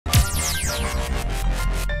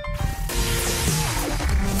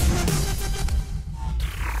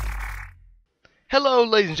Hello,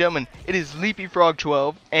 ladies and gentlemen. It is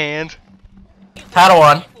LeapyFrog12,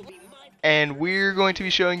 Padawan. and we're going to be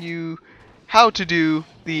showing you how to do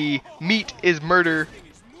the Meat is Murder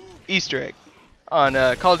Easter egg on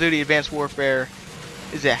Call of Duty Advanced Warfare.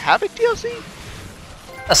 Is it Havoc DLC?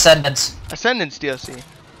 Ascendance. Ascendance DLC.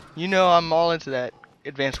 You know I'm all into that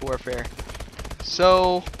Advanced Warfare.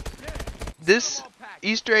 So this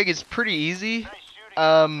Easter egg is pretty easy.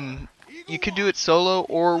 You could do it solo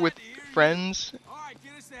or with friends.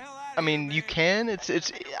 I mean, you can.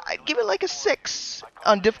 I'd give it like a 6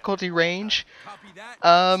 on difficulty range.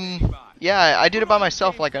 Yeah, I did it by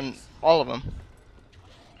myself, like on all of them,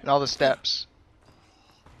 and all the steps.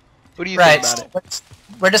 What do you think about it?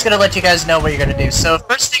 We're just gonna let you guys know what you're gonna do. So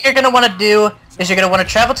first thing you're gonna want to do is you're gonna want to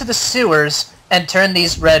travel to the sewers and turn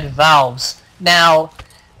these red valves. Now,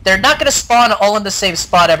 they're not gonna spawn all in the same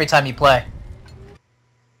spot every time you play.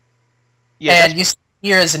 Yeah, and you see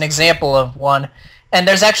here is an example of one, and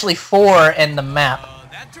there's actually 4 in the map.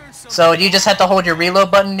 So you just have to hold your reload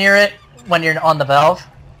button near it when you're on the valve.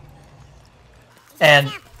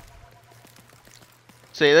 And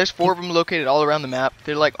so yeah, there's 4 of them located all around the map.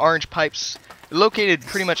 They're like orange pipes. They're located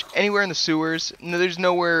pretty much anywhere in the sewers. No, there's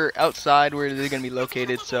nowhere outside where they're going to be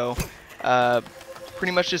located. So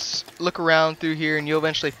pretty much just look around through here and you'll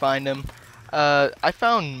eventually find them. I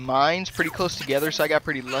found mines pretty close together, so I got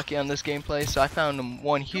pretty lucky on this gameplay. So I found them,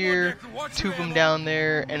 one here, 2 of them down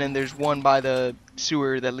there, and then there's one by the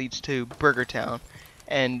sewer that leads to Burger Town.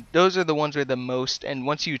 And those are the ones where the most, and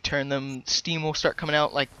once you turn them, steam will start coming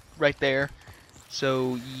out like right there.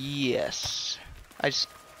 So yes, I just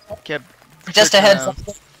kept just a heads up.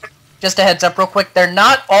 Just a heads up real quick, they're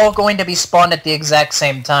not all going to be spawned at the exact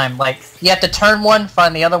same time. Like, you have to turn one,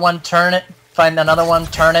 find the other one, turn it, find another one,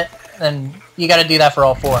 turn it, and you gotta do that for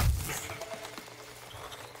all 4.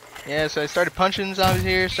 Yeah, so I started punching zombies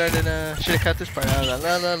here, should have cut this part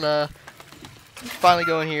out, Finally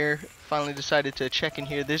going here, finally decided to check in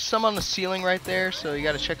here. There's some on the ceiling right there, so you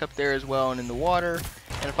gotta check up there as well, and in the water.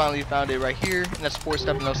 And I finally found it right here, and that's 4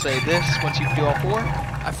 step, and they'll say this once you do all 4.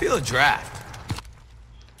 I feel a draft.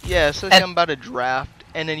 Yeah, so I'm about a draft,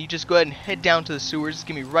 and then you just go ahead and head down to the sewers. It's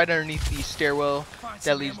gonna be right underneath the stairwell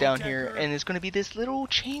that leads down here, and it's gonna be this little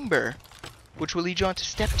chamber, which will lead you on to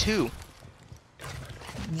step 2.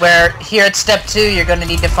 Where here at step 2, you're going to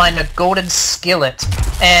need to find a golden skillet.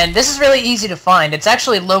 And this is really easy to find. It's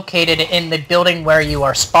actually located in the building where you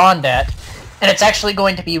are spawned at. And it's actually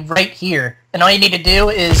going to be right here. And all you need to do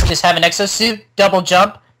is just have an exosuit, double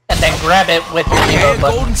jump, and then grab it with your reload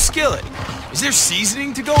button. Golden skillet. Is there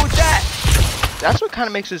seasoning to go with that? That's what kind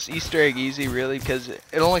of makes this Easter egg easy, really, because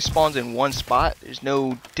it only spawns in one spot. There's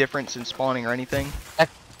no difference in spawning or anything.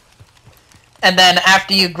 And then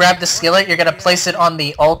after you grab the skillet, you're going to place it on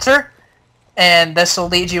the altar, and this will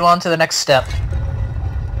lead you on to the next step.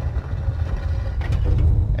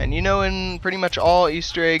 And you know, in pretty much all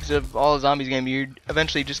Easter eggs of all zombies games, you're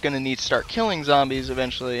eventually just going to need to start killing zombies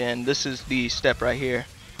eventually, and this is the step right here.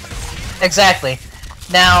 Exactly.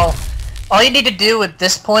 Now, all you need to do at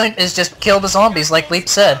this point is just kill the zombies, like Leap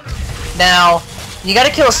said. Now, you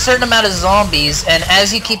gotta kill a certain amount of zombies, and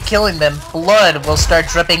as you keep killing them, blood will start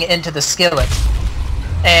dripping into the skillet.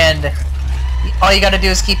 And all you gotta do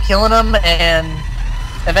is keep killing them, and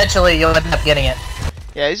eventually you'll end up getting it.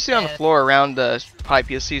 Yeah, as you see on the floor around the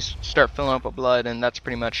pipe, you'll see start filling up with blood, and that's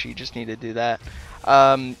pretty much, you just need to do that.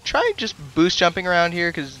 Try just boost jumping around here,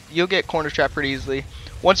 because you'll get corner trapped pretty easily.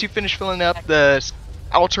 Once you finish filling up, the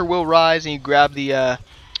altar will rise, and you grab the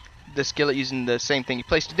skillet using the same thing you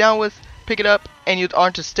placed it down with. Pick it up, and you're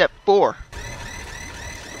on to step 4.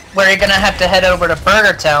 Where you're gonna have to head over to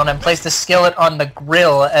Burger Town and place the skillet on the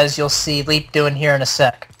grill, as you'll see Leap doing here in a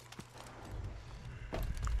sec.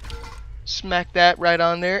 Smack that right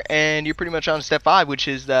on there, and you're pretty much on step 5, which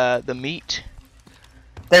is the meat.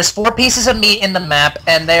 There's 4 pieces of meat in the map,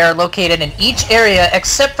 and they are located in each area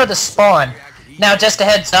except for the spawn. Now, just a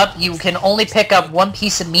heads up, you can only pick up 1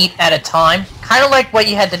 piece of meat at a time, kind of like what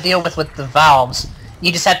you had to deal with the valves.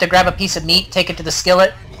 You just have to grab a piece of meat, take it to the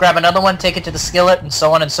skillet, grab another one, take it to the skillet, and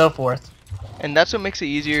so on and so forth. And that's what makes it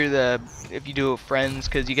easier if you do it with friends,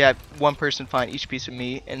 because you got one person find each piece of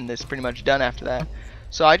meat, and it's pretty much done after that.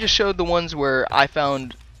 So I just showed the ones where I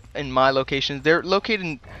found in my locations. They're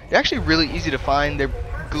actually really easy to find. They're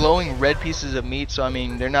glowing red pieces of meat, so I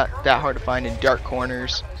mean, they're not that hard to find in dark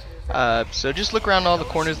corners. So just look around all the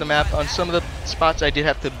corners of the map. On some of the spots I did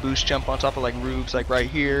have to boost jump on top of like roofs, like right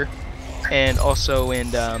here. And also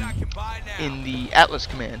in the Atlas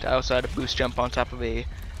command, I also had a boost jump on top of the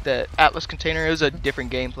Atlas container. It was a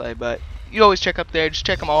different gameplay, but you always check up there. Just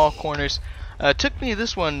check them all corners. Took me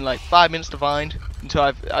this one like 5 minutes to find.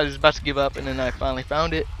 until I was about to give up, and then I finally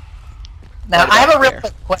found it. Now, Right I have a about real there.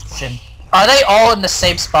 quick question. Are they all in the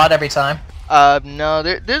same spot every time? No,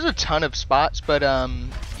 there's a ton of spots, but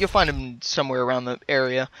you'll find them somewhere around the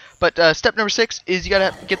area. But step number 6 is you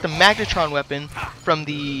gotta get the Magnetron weapon from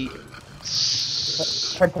the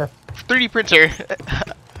 3D printer.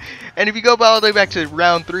 And if you go all the way back to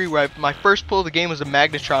round 3, where my first pull of the game was a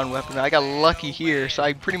Magnetron weapon, I got lucky here, so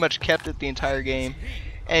I pretty much kept it the entire game.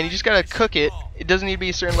 And you just gotta cook it. It doesn't need to be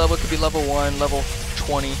a certain level. It could be level 1, level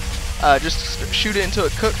 20. Just shoot it until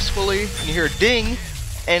it cooks fully, and you hear a ding,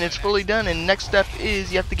 and it's fully done. And next step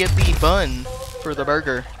is you have to get the bun for the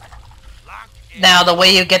burger. Now, the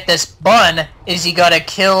way you get this bun is you gotta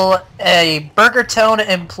kill a Burger Tone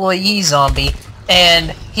employee zombie,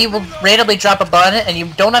 and he will randomly drop a bun, and you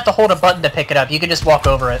don't have to hold a button to pick it up. You can just walk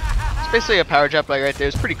over it. It's basically a power drop like right there.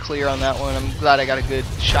 It's pretty clear on that one. I'm glad I got a good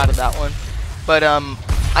shot of that one. But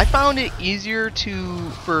I found it easier to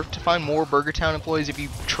find more Burger Town employees if you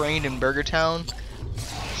trained in Burger Town.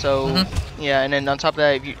 So yeah, and then on top of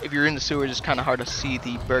that, if you're in the sewers, it's kind of hard to see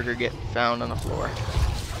the burger get found on the floor.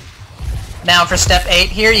 Now, for step 8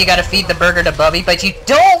 here, you gotta feed the burger to Bubby, but you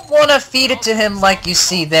don't want to feed it to him like you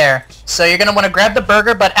see there. So you're gonna want to grab the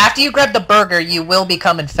burger, but after you grab the burger, you will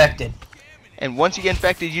become infected. And once you get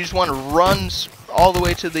infected, you just want to run all the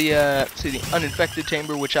way to the uninfected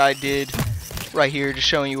chamber, which I did right here, just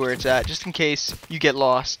showing you where it's at, just in case you get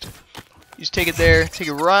lost. You just take it there, take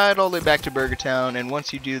it right all the way back to Burger Town, and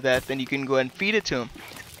once you do that, then you can go ahead and feed it to him.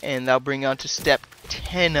 And that'll bring you on to step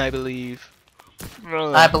 10, I believe.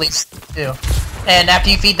 I believe so, too. And after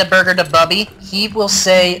you feed the burger to Bubby, he will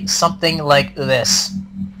say something like this.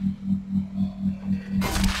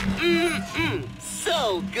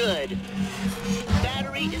 So good.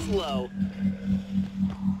 Battery is low.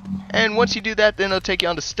 And once you do that, then it'll take you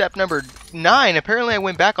on to step number 9. Apparently I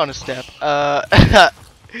went back on a step.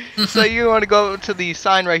 So you want to go to the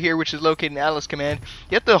sign right here, which is located in Atlas Command.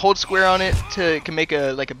 You have to hold square on it to make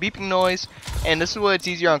a beeping noise, and this is why it's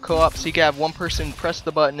easier on co-op. So you can have one person press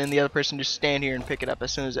the button and the other person just stand here and pick it up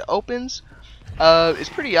as soon as it opens. It's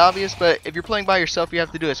pretty obvious, but if you're playing by yourself, you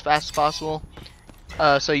have to do it as fast as possible.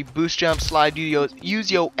 So you boost, jump, slide, use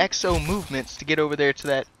your XO movements to get over there to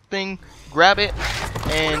that thing, grab it,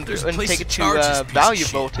 and take it to value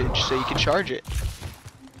voltage so you can charge it.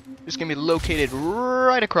 It's going to be located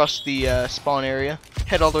right across the spawn area.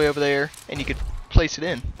 Head all the way over there, and you could place it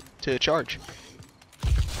in to charge.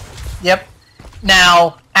 Yep.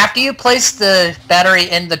 Now, after you place the battery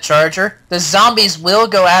in the charger, the zombies will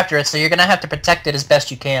go after it, so you're going to have to protect it as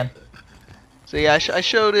best you can. So yeah, I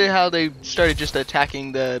showed it how they started just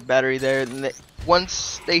attacking the battery there. And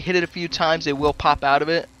once they hit it a few times, they will pop out of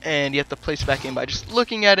it, and you have to place it back in by just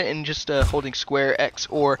looking at it and just holding square, X,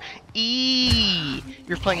 or E.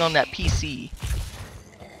 You're playing on that PC.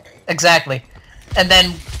 Exactly. And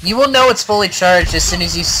then you will know it's fully charged as soon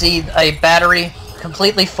as you see a battery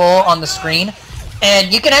completely full on the screen.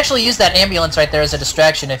 And you can actually use that ambulance right there as a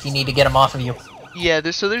distraction if you need to get them off of you. Yeah,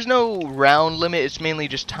 there's no round limit. It's mainly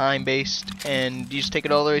just time based, and you just take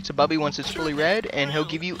it all the way to Bubby once it's fully red, and he'll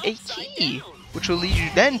give you a key, which will lead you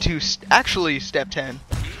then to actually step 10.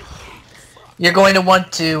 You're going to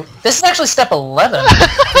want to... This is actually step 11.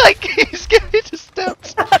 Like, he's giving me the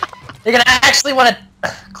steps. You're going to actually want to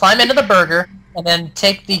climb into the burger, and then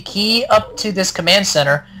take the key up to this command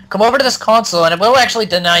center, come over to this console, and it will actually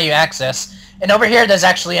deny you access. And over here, there's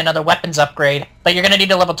actually another weapons upgrade, but you're going to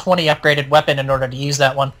need a level 20 upgraded weapon in order to use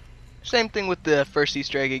that one. Same thing with the first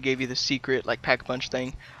Easter egg. It gave you the secret, like, pack-a-punch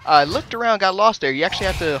thing. I looked around, got lost there. You actually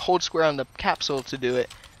have to hold square on the capsule to do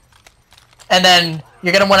it. And then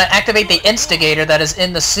you're going to want to activate the instigator that is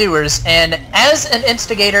in the sewers, and as an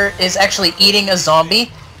instigator is actually eating a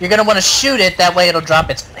zombie, you're going to want to shoot it, that way it'll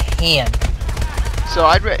drop its hand. So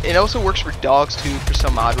it also works for dogs too, for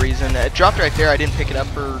some odd reason. It dropped right there. I didn't pick it up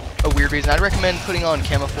for a weird reason. I'd recommend putting on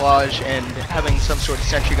camouflage and having some sort of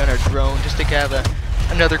sentry gun or drone just to have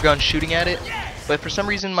another gun shooting at it. But for some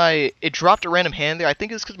reason it dropped a random hand there. I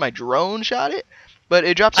think it's because my drone shot it. But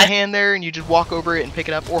it drops a hand there, and you just walk over it and pick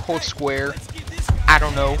it up, or hold square. I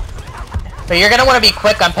don't know. But you're going to want to be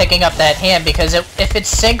quick on picking up that hand, because if it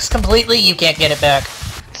sinks completely, you can't get it back.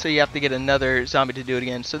 So you have to get another zombie to do it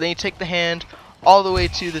again. So then you take the hand all the way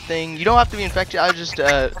to the thing. You don't have to be infected. I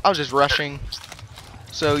was just rushing.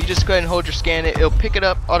 So you just go ahead and hold your scan. It'll pick it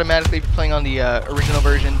up automatically if you're playing on the original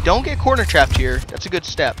version. Don't get corner trapped here. That's a good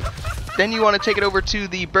step. Then you want to take it over to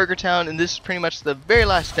the Burger Town, and this is pretty much the very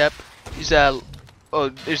last step.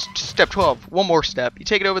 There's step 12. One more step. You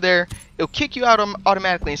take it over there. It'll kick you out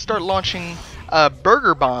automatically and start launching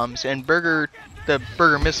burger bombs and the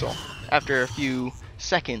burger missile after a few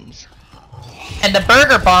seconds. And the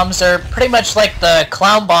burger bombs are pretty much like the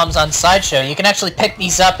clown bombs on Sideshow. You can actually pick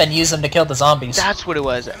these up and use them to kill the zombies. That's what it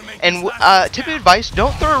was. And tip of advice,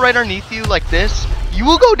 don't throw it right underneath you like this. You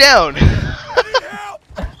will go down.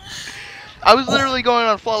 I was literally going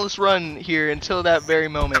on a flawless run here until that very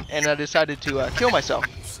moment, and I decided to kill myself.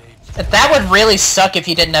 That would really suck if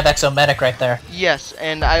you didn't have Exomedic right there. Yes,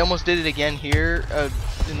 and I almost did it again here.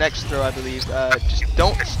 The next throw, I believe. Just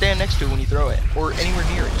don't stand next to it when you throw it, or anywhere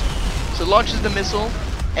near it. So it launches the missile,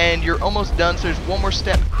 and you're almost done. So there's one more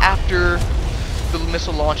step after the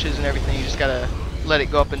missile launches and everything. You just gotta let it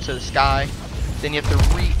go up into the sky. Then you have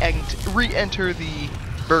to re-enter the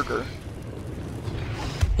burger.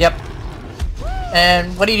 Yep.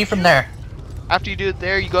 And what do you do from there? After you do it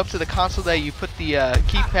there, you go up to the console that you put the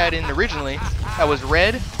keypad in originally. That was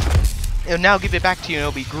red. It'll now give it back to you, and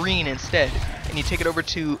it'll be green instead. And you take it over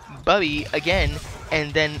to Bubby again,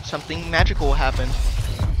 and then something magical will happen.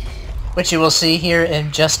 Which you will see here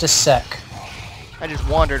in just a sec. I just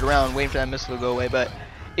wandered around waiting for that missile to go away, but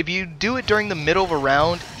if you do it during the middle of a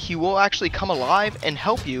round, he will actually come alive and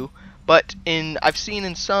help you. But I've seen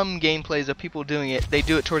in some gameplays of people doing it, they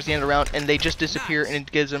do it towards the end of the round and they just disappear, and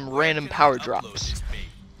it gives them random power drops.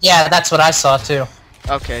 Yeah, that's what I saw too.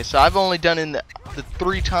 Okay, so I've only done in the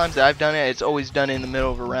 3 times that I've done it, it's always done in the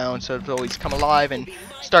middle of a round, so it's always come alive and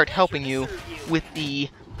start helping you with the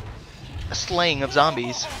slaying of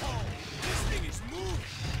zombies.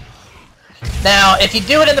 Now, if you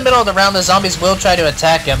do it in the middle of the round, the zombies will try to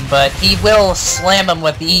attack him, but he will slam them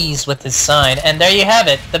with ease with his sign. And there you have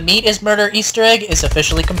it. The Meat is Murder Easter egg is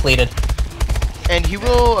officially completed. And he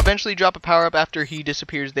will eventually drop a power-up after he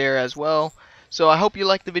disappears there as well. So I hope you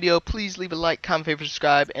liked the video. Please leave a like, comment, favorite,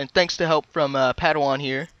 subscribe, and thanks to help from Padawan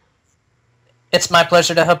here. It's my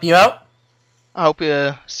pleasure to help you out. I hope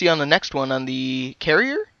you see you on the next one on the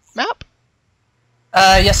Carrier map.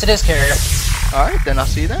 Yes, it is, Carrier. Alright, then I'll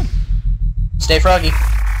see you then. Stay froggy.